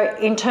 Yeah. So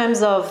in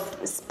terms of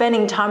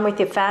spending time with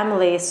your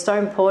family is so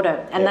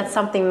important, and that's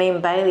something me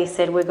and Bailey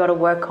said we've got to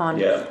work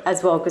on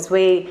as well, because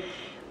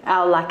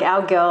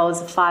our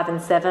girls are 5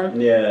 and 7.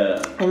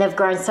 Yeah. And they've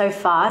grown so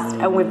fast,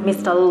 and we've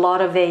missed a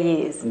lot of their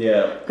years.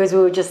 Yeah. Because we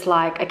were just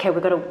like, okay, we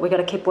got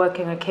to keep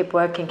working and keep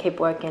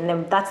working. And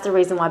then that's the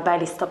reason why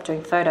Bailey stopped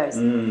doing photos.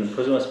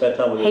 Because we want to spend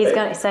time with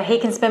your so he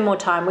can spend more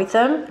time with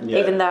them,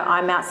 even though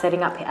I'm out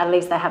setting up. At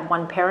least they have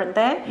one parent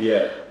there.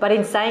 Yeah. But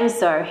in saying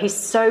so, he's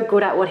so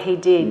good at what he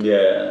did.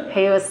 Yeah.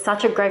 He was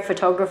such a great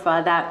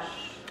photographer that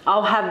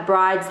I'll have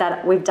brides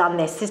that we've done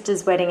their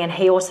sister's wedding, and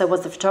he also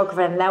was the photographer,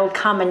 and they will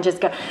come and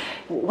just go,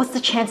 what's the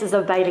chances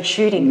of Bailey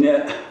shooting?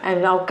 Yeah.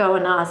 And I'll go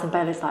and ask, and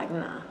Bailey's like,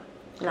 no,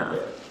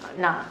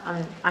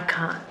 I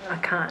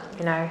can't,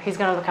 you know, who's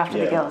going to look after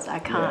the girls? I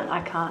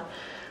can't.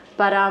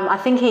 But I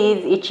think he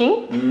is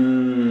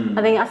itching.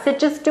 I said,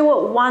 just do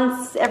it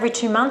once every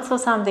 2 months or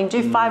something.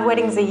 Do 5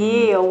 weddings a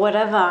year or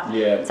whatever.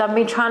 Yeah. So I've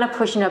been trying to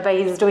push, you know, but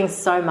he's doing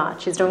so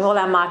much. He's doing all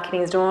our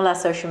marketing. He's doing all our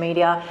social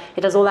media.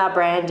 He does all our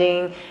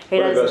branding. He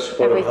does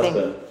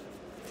everything.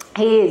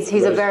 He is.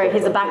 He's a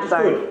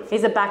backbone.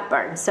 He's a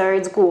backbone. So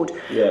it's good.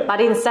 Yeah.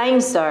 But in saying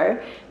so,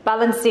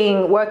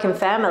 balancing work and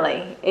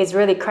family is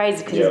really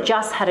crazy because you've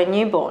just had a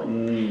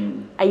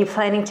newborn. Are you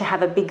planning to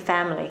have a big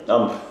family?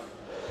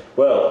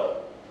 Well,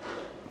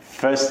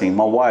 first thing,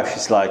 my wife,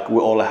 she's like,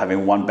 we're all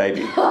having one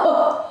baby.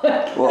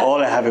 We're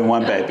all having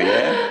one baby,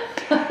 yeah?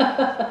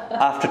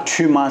 After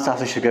 2 months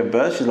after she gave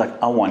birth, she's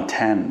like, I want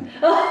 10.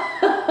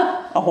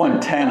 I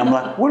want 10. I'm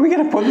like, what are we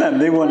going to put them?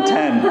 They want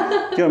 10. You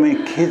know what I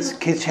mean?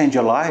 Kids change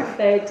your life.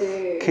 They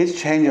do.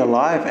 Kids change your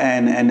life,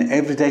 and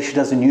every day she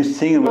does a new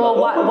thing. And well,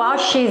 while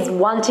she's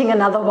wanting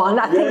another one,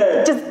 I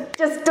think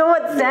just do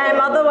it, Sam.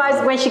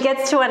 Otherwise, when she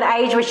gets to an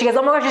age where she goes,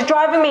 oh my gosh, she's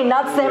driving me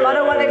nuts, Sam, I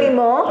don't want any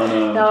more.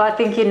 No, I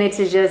think you need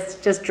to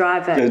just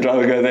drive it. Just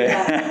drive it, go there.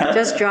 Yeah,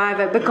 just drive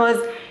it, because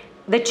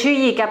the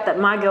 2-year gap that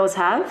my girls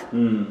have,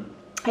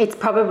 it's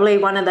probably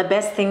one of the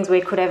best things we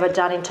could ever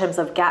done in terms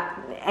of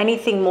gap.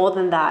 Anything more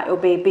than that, it'll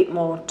be a bit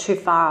more too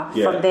far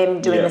from them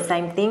doing the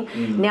same thing.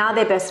 Now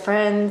they're best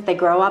friends. They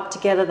grow up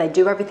together. They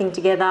do everything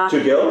together.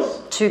 2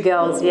 girls? 2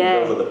 girls,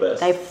 yeah. Those are the best.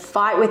 They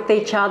fight with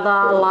each other,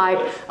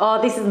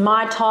 oh, this is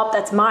my top,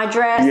 that's my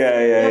dress.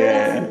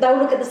 Yeah. They'll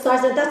look at the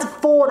size and that's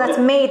 4, that's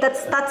me,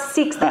 that's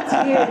 6, that's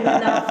you. And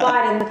then they'll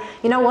fight, and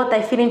you know what?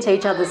 They fit into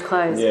each other's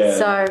clothes. Yeah.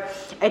 So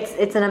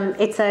it's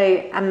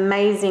an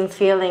amazing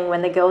feeling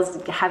when the girls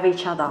have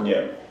each other.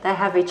 Yeah. They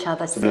have each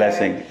other. It's a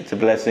blessing. It's a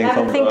blessing.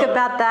 Think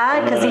about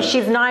that, because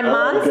she's 9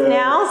 months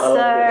now.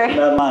 She's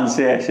 9 months,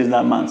 she's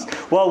 9 months.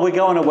 Well, we're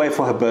going away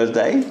for her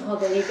birthday. Oh,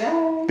 there you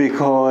go.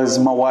 Because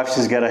my wife,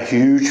 she's got a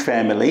huge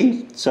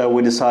family. So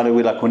we decided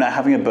we're not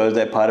having a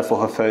birthday party for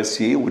her first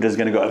year. We're just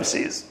going to go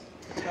overseas.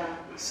 Wow.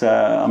 So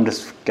I'm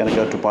just going to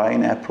go to Dubai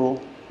in April.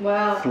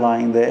 Wow.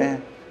 Flying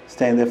there.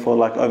 Staying there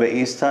for over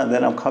Easter, and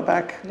then I'll come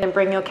back. And then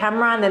bring your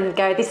camera and then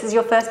go, this is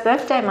your first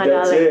birthday, my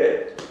darling. That's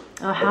it.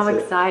 Oh, how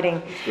exciting.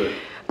 That's good.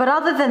 But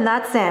other than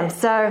that, Sam,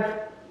 so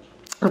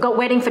we've got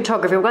wedding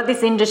photography, we've got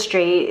this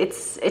industry,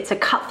 it's a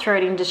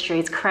cutthroat industry,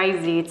 it's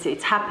crazy,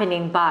 it's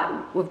happening, but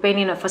we've been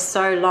in it for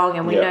so long,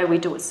 and we know we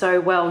do it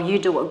so well, you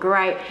do it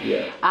great.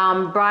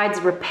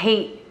 Brides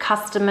repeat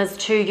customers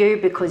to you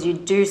because you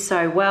do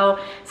so well.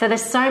 So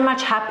there's so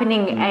much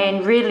happening,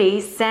 and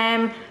really,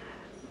 Sam,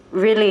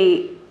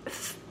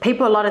 a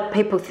lot of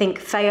people think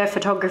Feo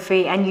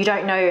Photography, and you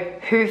don't know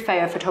who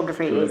Feo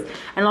Photography is.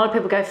 And a lot of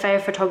people go, Feo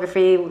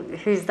Photography,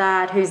 who's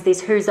that, who's this,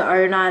 who's the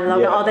owner? And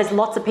they'll go, oh, there's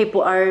lots of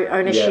people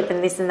ownership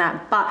and this and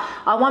that. But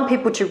I want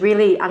people to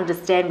really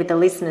understand with the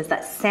listeners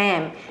that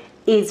Sam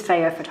is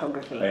Feo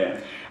Photography.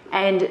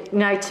 And,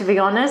 to be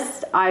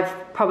honest, I've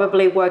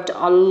probably worked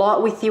a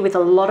lot with you, with a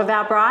lot of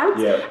our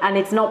brides. Yeah. And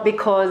it's not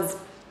because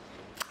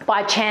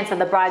by chance that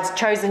the bride's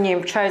chosen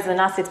you, chosen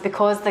us. It's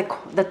because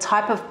the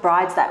type of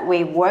brides that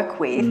we work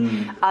with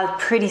are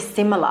pretty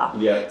similar.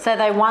 Yeah. So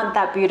they want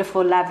that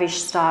beautiful,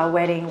 lavish style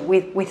wedding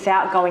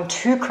without going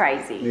too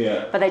crazy.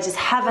 Yeah. But they just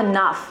have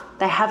enough.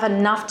 They have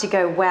enough to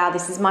go, wow,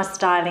 this is my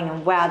styling,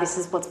 and wow, this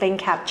is what's being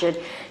captured.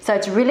 So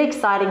it's really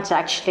exciting to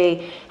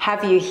actually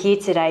have you here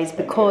today, is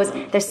because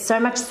there's so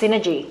much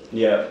synergy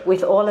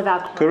with all of our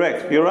clients.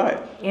 Correct, you're right.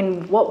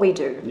 In what we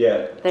do.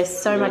 Yeah. There's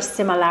so much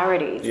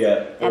similarities.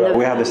 Yeah. And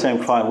We have the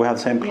same client, we have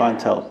the same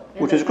clientele,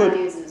 which is good.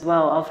 Values as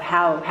well of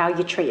how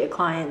you treat your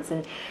clients.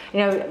 And,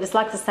 it's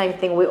like the same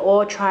thing. We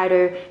all try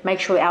to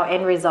make sure our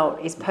end result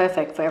is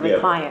perfect for every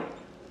client.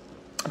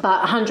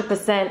 But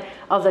 100%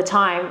 of the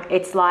time,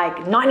 it's like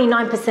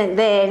 99%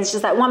 there. And it's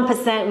just that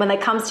 1% when they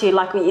comes to you,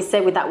 like what you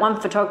said with that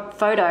one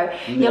photo,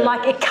 you're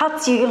like, it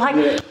cuts you. You're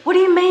like, what do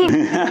you mean?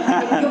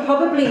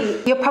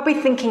 you're probably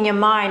thinking your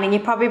mind, and you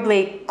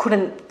probably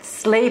couldn't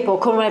sleep or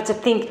couldn't have to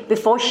think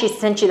before she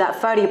sent you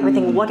that photo. You're probably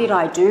thinking, what did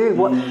I do?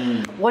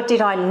 What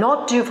did I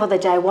not do for the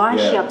day? Why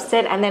is she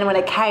upset? And then when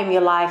it came,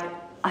 you're like,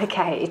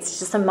 okay, it's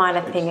just a minor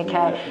thing,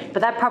 okay?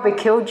 But that probably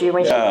killed you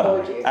when she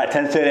called you. At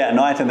 10:30 at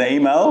night in the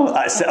email,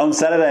 on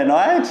Saturday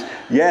night,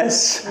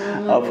 yes,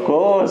 of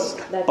course.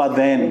 But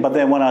then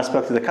when I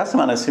spoke to the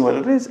customer and I see what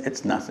it is,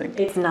 it's nothing.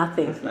 It's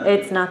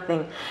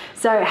nothing.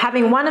 So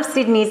having one of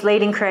Sydney's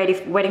leading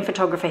creative wedding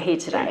photographer here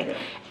today,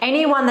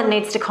 anyone that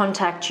needs to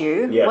contact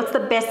you, what's the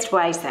best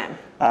way, Sam?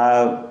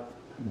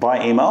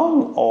 By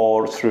email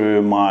or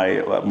through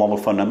my mobile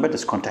phone number,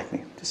 just contact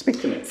me. Just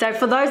speak to me. So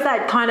for those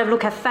that kind of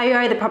look at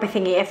FAO, they're probably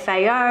thinking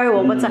FAO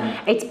or what's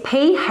that? It's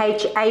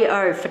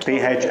PHAO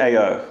photography.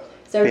 PHAO.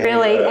 So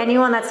really,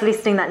 anyone that's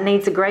listening that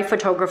needs a great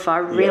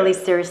photographer, really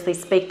seriously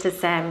speak to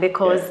Sam,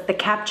 because the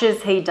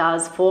captures he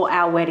does for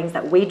our weddings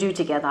that we do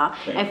together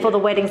and for the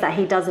weddings that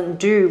he doesn't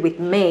do with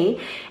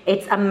me,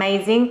 it's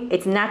amazing,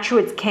 it's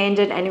natural, it's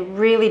candid, and it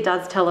really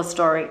does tell a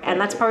story.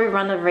 And that's probably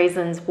one of the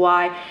reasons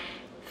why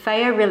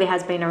FAO really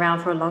has been around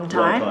for a long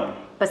time.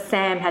 But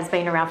Sam has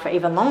been around for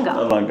even longer.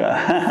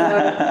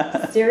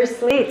 So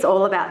seriously, it's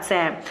all about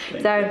Sam.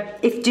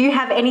 Do you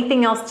have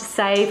anything else to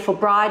say for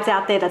brides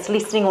out there that's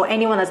listening, or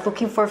anyone that's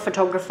looking for a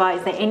photographer?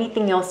 Is there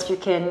anything else you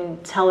can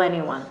tell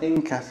anyone?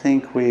 I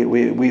think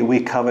we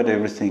covered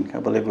everything. I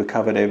believe we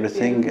covered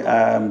everything.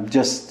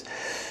 Just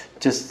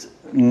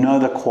know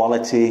the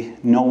quality,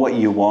 know what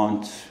you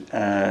want,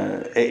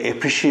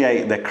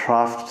 appreciate the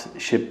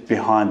craftsmanship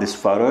behind these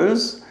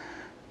photos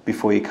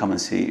before you come and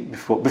see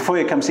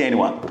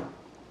anyone.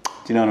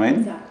 Do you know what I mean?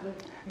 Exactly.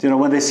 Do you know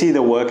when they see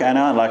the work,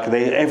 Anna? Like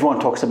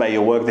everyone talks about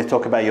your work. They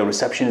talk about your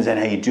receptions and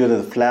how you do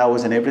the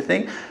flowers and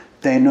everything.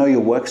 They know your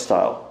work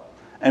style.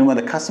 And when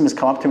the customers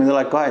come up to me, they're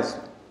like, guys,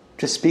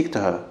 just speak to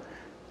her.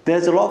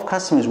 There's a lot of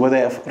customers where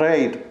they're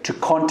afraid to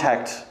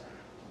contact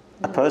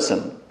a person.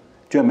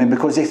 Do you know what I mean?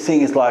 Because they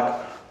think it's like,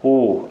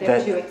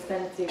 they're too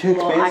expensive.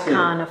 Or I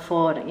can't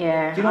afford it.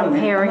 Yeah, you know I'm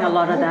hearing a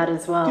lot of that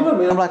as well. Do you know what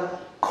I mean? I'm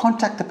like,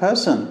 contact the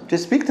person.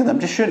 Just speak to them.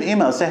 Just shoot an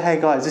email. Say,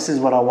 hey guys, this is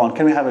what I want.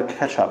 Can we have a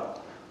catch up?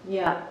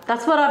 Yeah,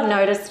 that's what I've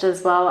noticed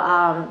as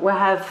well. We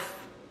have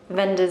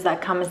vendors that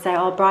come and say,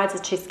 brides are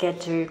too scared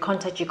to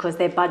contact you because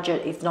their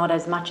budget is not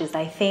as much as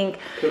they think.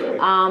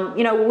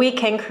 We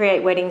can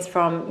create weddings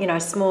from,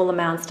 small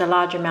amounts to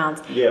large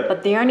amounts. Yeah.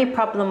 But the only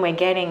problem we're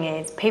getting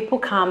is people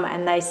come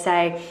and they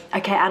say,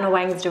 okay, Anna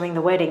Wang's doing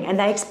the wedding, and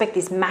they expect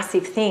this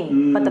massive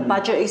thing, but the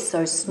budget is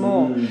so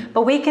small.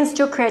 But we can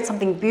still create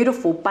something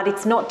beautiful, but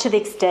it's not to the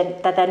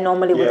extent that they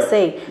normally would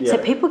see. So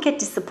people get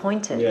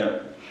disappointed.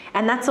 Yeah.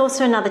 And that's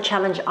also another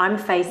challenge I'm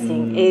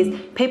facing is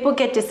people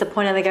get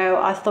disappointed. They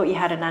go, I thought you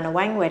had an Anna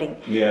Wang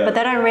wedding. Yeah. But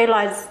they don't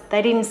realise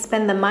they didn't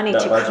spend the money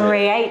to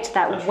create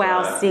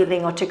that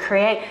ceiling or to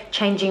create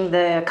changing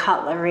the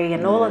cutlery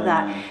and all of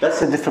that. That's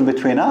the difference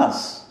between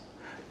us.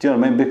 Do you know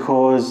what I mean?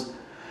 Because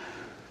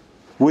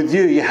with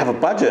you have a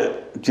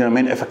budget. Do you know what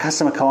I mean? If a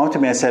customer come up to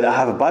me and said, I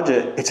have a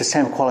budget, it's the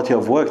same quality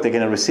of work they're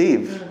going to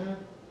receive.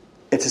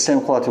 It's the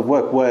same quality of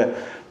work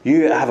where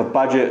you have a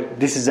budget,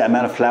 this is the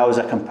amount of flowers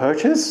I can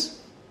purchase.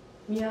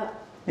 Yeah.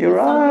 You're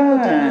right. Some people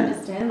don't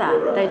understand that.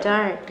 Right. They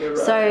don't. Right.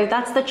 So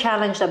that's the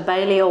challenge that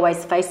Bailey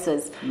always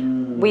faces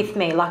with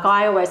me. Like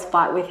I always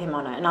fight with him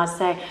on it. And I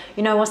say,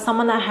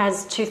 someone that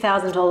has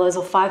 $2,000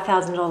 or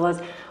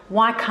 $5,000,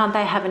 why can't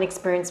they have an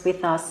experience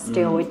with us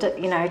still?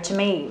 To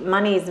me,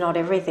 money is not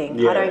everything.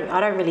 Yeah.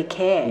 I don't really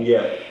care.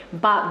 Yeah.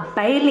 But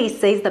Bailey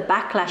sees the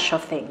backlash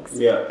of things.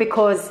 Yeah.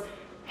 Because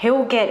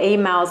he'll get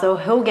emails or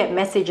he'll get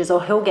messages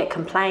or he'll get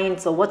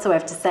complaints or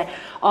whatsoever to say,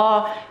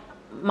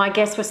 my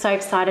guests were so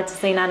excited to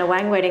see an Anna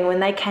Wang wedding. When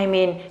they came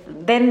in,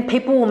 then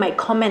people will make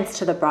comments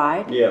to the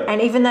bride. Yeah.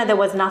 And even though there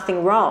was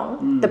nothing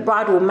wrong, the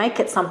bride will make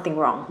it something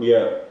wrong.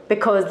 Yeah.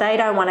 Because they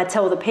don't want to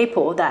tell the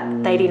people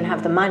that they didn't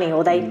have the money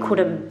or they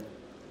couldn't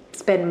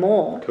spend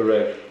more.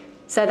 Correct.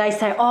 So they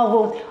say, oh,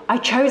 well, I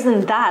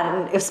chosen that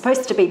and it was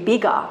supposed to be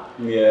bigger.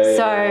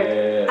 So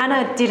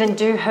Anna didn't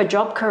do her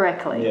job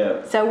correctly.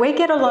 So we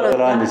get a lot of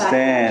that. I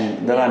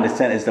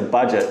understand is the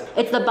budget.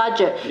 It's the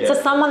budget. So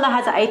someone that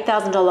has an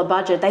 $8,000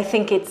 budget, they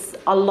think it's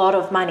a lot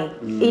of money.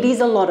 It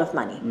is a lot of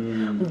money.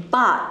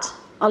 But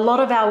a lot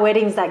of our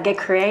weddings that get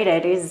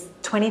created is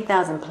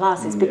 20,000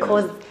 plus. It's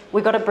because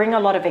we got to bring a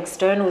lot of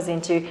externals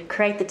in to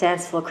create the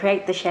dance floor,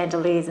 create the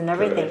chandeliers and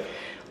everything. Correct.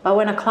 But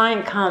when a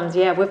client comes,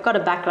 we've got a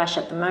backlash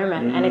at the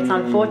moment, and it's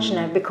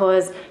unfortunate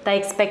because they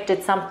expected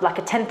like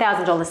a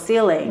 $10,000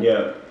 ceiling,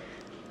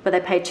 but they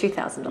paid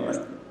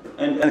 $2,000.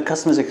 And the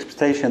customer's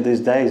expectation these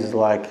days is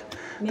like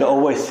they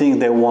always think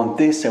they want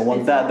this, they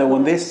want that, they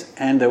want this,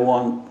 and they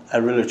want a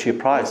really cheap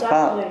price.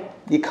 But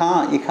you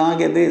can't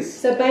get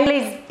this. So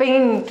Bailey's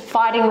been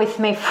fighting with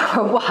me for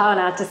a while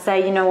now to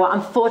say, you know what,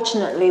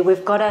 unfortunately,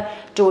 we've got to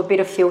do a bit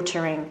of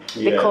filtering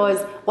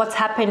because what's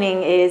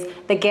happening is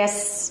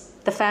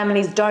the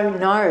families don't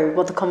know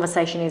what the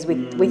conversation is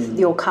with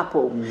your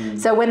couple.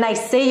 So when they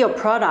see your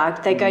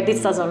product, they go,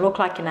 this doesn't look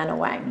like an Anna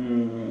Wang.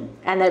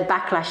 And the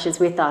backlash is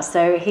with us.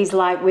 So he's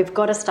like, we've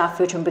got to start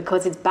filtering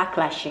because it's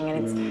backlashing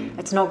and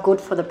it's not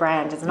good for the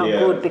brand. It's not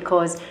good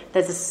because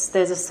there's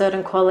a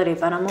certain quality,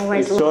 but I'm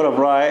always... He's sort of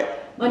right.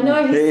 I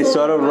know he's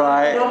sort of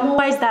right. But I'm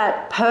always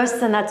that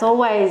person that's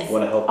always...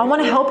 I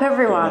want to help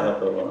everyone.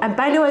 And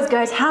Bailey always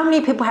goes, how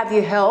many people have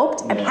you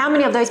helped? And how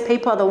many of those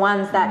people are the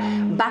ones that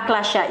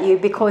backlash at you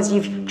because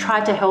you've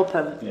tried to help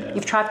them?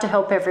 You've tried to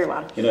help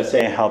everyone. You know,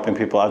 saying helping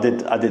people, I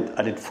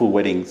did full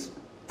weddings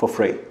for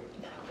free.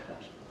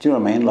 Do you know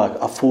what I mean? Like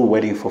a full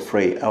wedding for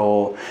free.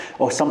 Or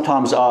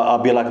sometimes I'll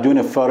be like doing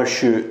a photo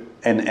shoot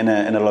in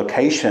a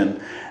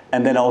location,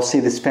 and then I'll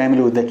see this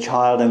family with their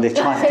child and they're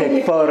trying to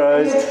take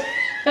photos.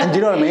 And do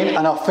you know what I mean?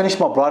 And I'll finish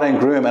my bride and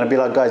groom and I'll be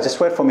like, guys, just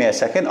wait for me a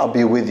second, I'll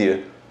be with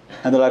you.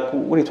 And they're like,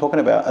 what are you talking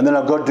about? And then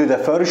I'll go do their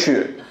photo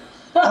shoot. And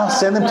I'll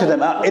send them to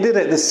them. I edit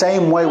it the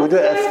same way we do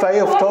it at Faye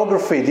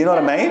Photography. Do you know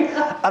what I mean?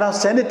 And I'll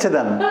send it to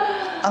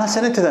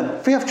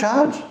them. Free of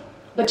charge.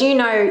 But do you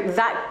know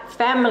that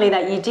family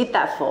that you did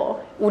that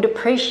for would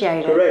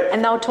appreciate it? Correct.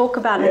 And they'll talk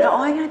about it.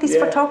 Go, this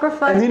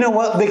photographer. And you know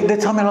what? They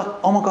tell me like,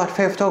 oh my God,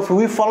 Faye Photography,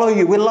 we follow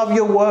you. We love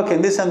your work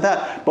and this and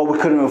that. But we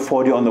couldn't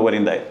afford you on the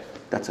wedding day.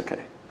 That's okay.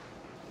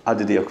 I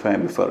did your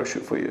family photo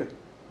shoot for you.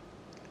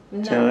 Do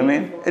you know what I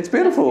mean? It's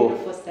beautiful.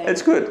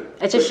 It's good.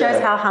 It just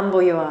shows how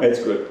humble you are.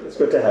 It's good. It's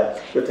good to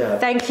have.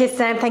 Thank you,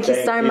 Sam. Thank you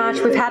so much.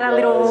 We've had a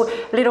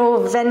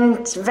little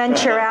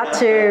venture out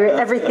to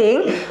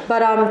everything,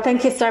 but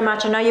thank you so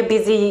much. I know you're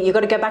busy. You got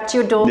to go back to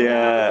your daughter.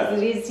 Yeah.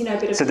 It is,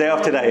 it's a day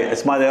off today.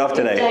 It's my day off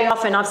today. Day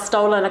off, and I've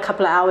stolen a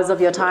couple of hours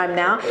of your time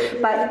now.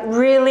 But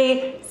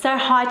really, say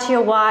hi to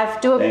your wife.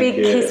 Do a big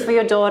kiss for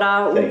your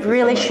daughter. We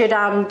really should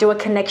do a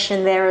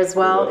connection there as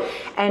well.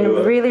 And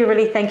really,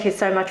 really thank you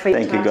so much for your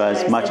time. Thank you,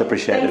 guys. Much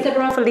appreciated. Thanks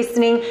everyone for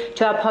listening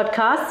to our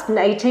podcast in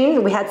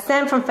 18. We had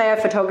Sam from Faye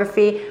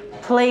Photography.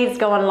 Please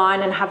go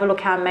online and have a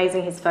look how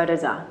amazing his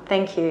photos are.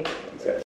 Thank you.